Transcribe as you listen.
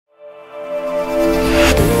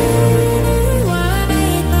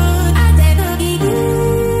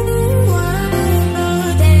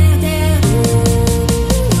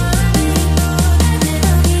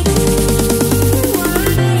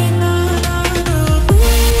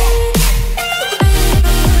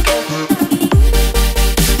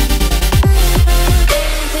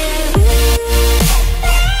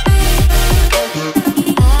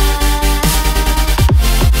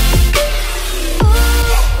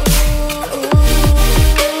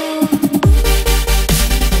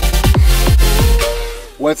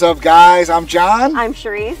What's up, guys? I'm John. I'm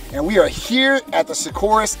Cherise. And we are here at the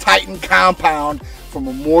Sikoris Titan compound for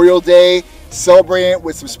Memorial Day, celebrating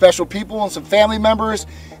with some special people and some family members,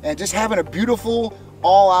 and just having a beautiful,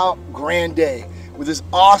 all-out grand day. With this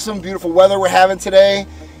awesome, beautiful weather we're having today,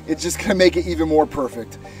 it's just gonna make it even more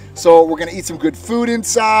perfect. So we're gonna eat some good food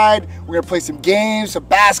inside, we're gonna play some games, some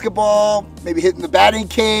basketball, maybe hitting the batting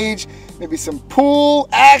cage, maybe some pool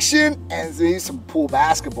action, and maybe some pool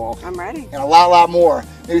basketball. I'm ready. And a lot more.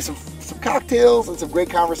 Maybe some cocktails and some great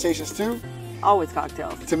conversations too. Always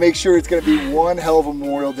cocktails. To make sure it's gonna be one hell of a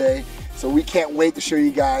Memorial Day. So we can't wait to show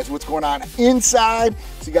you guys what's going on inside,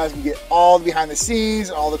 so you guys can get all the behind the scenes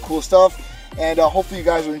and all the cool stuff. And hopefully you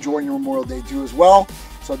guys are enjoying your Memorial Day too as well.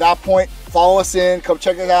 So at that point, follow us in, come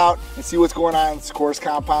check it out, and see what's going on in the Sikoris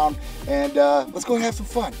compound. And let's go and have some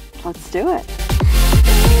fun. Let's do it.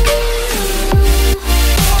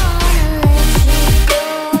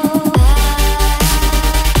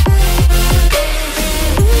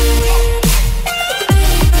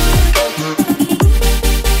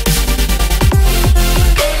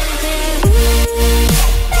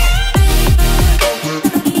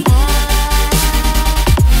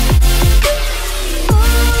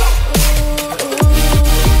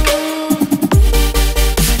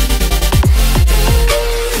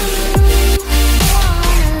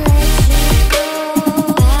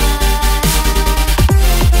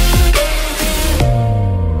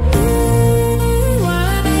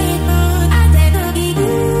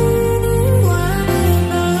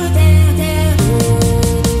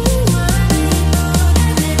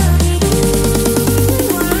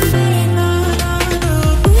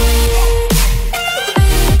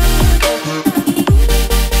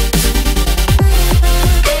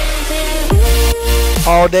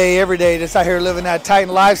 All day, every day, just out here living that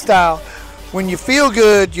Titan lifestyle. When you feel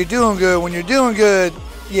good, you're doing good. When you're doing good,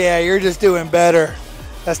 yeah, you're just doing better.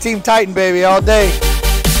 That's Team Titan, baby, all day.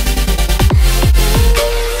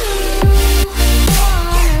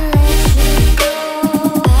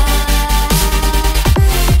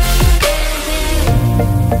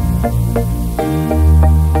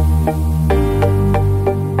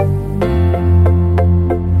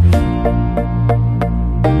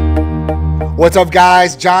 What's up,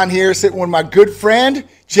 guys? John here, sitting with my good friend,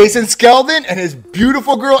 Jason Skeldon, and his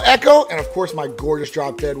beautiful girl, Echo, and of course, my gorgeous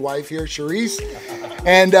drop-dead wife here, Cherise.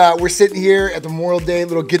 And we're sitting here at the Memorial Day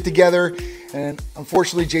little get-together, and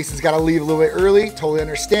unfortunately, Jason's got to leave a little bit early. Totally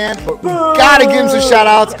understand, but we got to give him some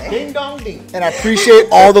shout-outs. Ding dong ding. And I appreciate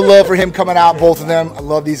all the love for him coming out, both of them. I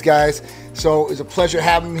love these guys. So it was a pleasure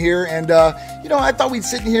having him here. And, you know, I thought we'd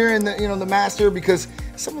sit in here in the, the master, because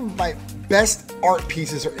some of my best art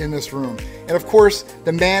pieces are in this room. And of course,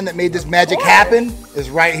 the man that made this magic happen is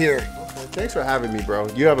right here. Thanks for having me, bro.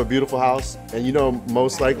 You have a beautiful house, and you know,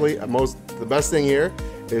 most likely, the best thing here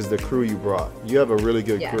is the crew you brought. You have a really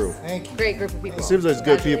good crew. Thank you. Great group of people. It seems there's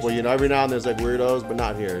good people, you know. Every now and then there's like weirdos, but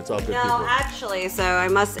not here. It's all good people. No, actually, so I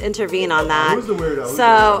must intervene on that. Who's the weirdo?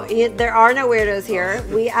 So there are no weirdos here.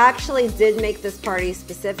 We actually did make this party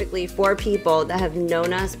specifically for people that have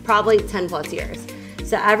known us probably 10 plus years.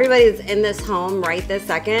 So everybody that's in this home right this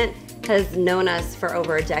second has known us for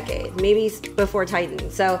over a decade, maybe before Titan.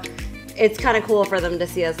 So it's kind of cool for them to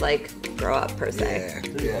see us like grow up per se.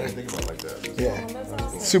 Yeah, I didn't think about it like that.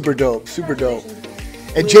 Yeah. Super dope, super dope.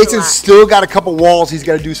 And Jason's still got a couple walls he's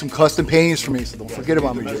got to do some custom paintings for me, so don't forget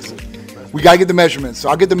about me, Jason. We got to get the measurements. So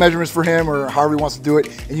I'll get the measurements for him, or however he wants to do it.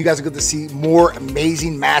 And you guys will get to see more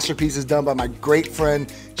amazing masterpieces done by my great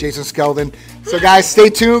friend, Jason Skeldon. So guys, stay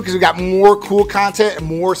tuned, because we got more cool content and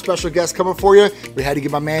more special guests coming for you. We had to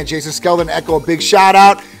give my man, Jason Skeldon, Echo, a big shout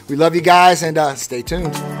out. We love you guys, and stay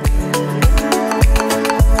tuned.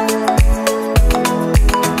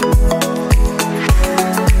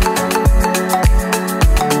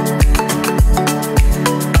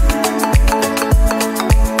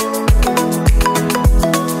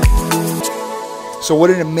 So what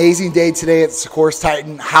an amazing day today at the Sikoris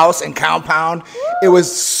Titan house and compound. It was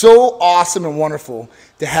so awesome and wonderful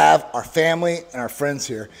to have our family and our friends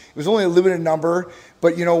here. It was only a limited number,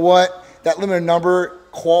 but you know what? That limited number,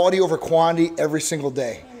 quality over quantity every single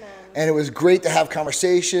day. Amen. And it was great to have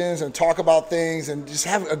conversations and talk about things and just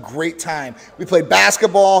have a great time. We played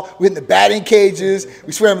basketball, we hit in the batting cages,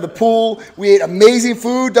 we swam in the pool, we ate amazing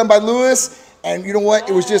food done by Lewis, and you know what?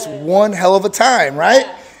 It was just one hell of a time, right?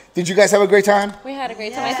 Did you guys have a great time? We had a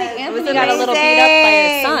great time. I think Anthony got a little beat up by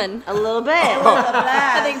his son. A little bit.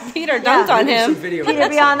 I think Peter dunked on him. Peter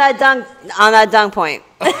be on that dunk point.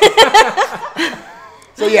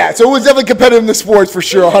 So yeah, so it was definitely competitive in the sports for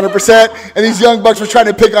sure, 100%. And these young bucks were trying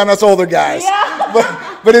to pick on us older guys.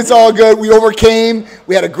 Yeah. But it's all good. We overcame.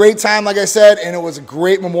 We had a great time, like I said, and it was a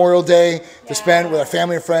great Memorial Day to spend with our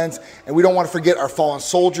family and friends. And we don't want to forget our fallen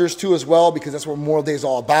soldiers, too, as well, because that's what Memorial Day is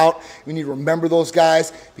all about. We need to remember those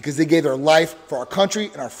guys because they gave their life for our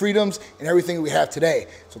country and our freedoms and everything that we have today.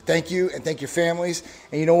 So thank you, and thank your families.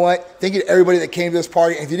 And you know what? Thank you to everybody that came to this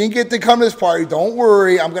party. And if you didn't get to come to this party, don't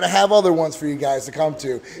worry. I'm going to have other ones for you guys to come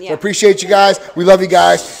to. So I appreciate you guys. We love you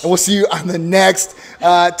guys. And we'll see you on the next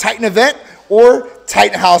Titan event or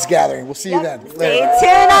Titan House gathering. We'll see you then. Stay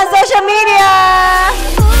tuned on social media.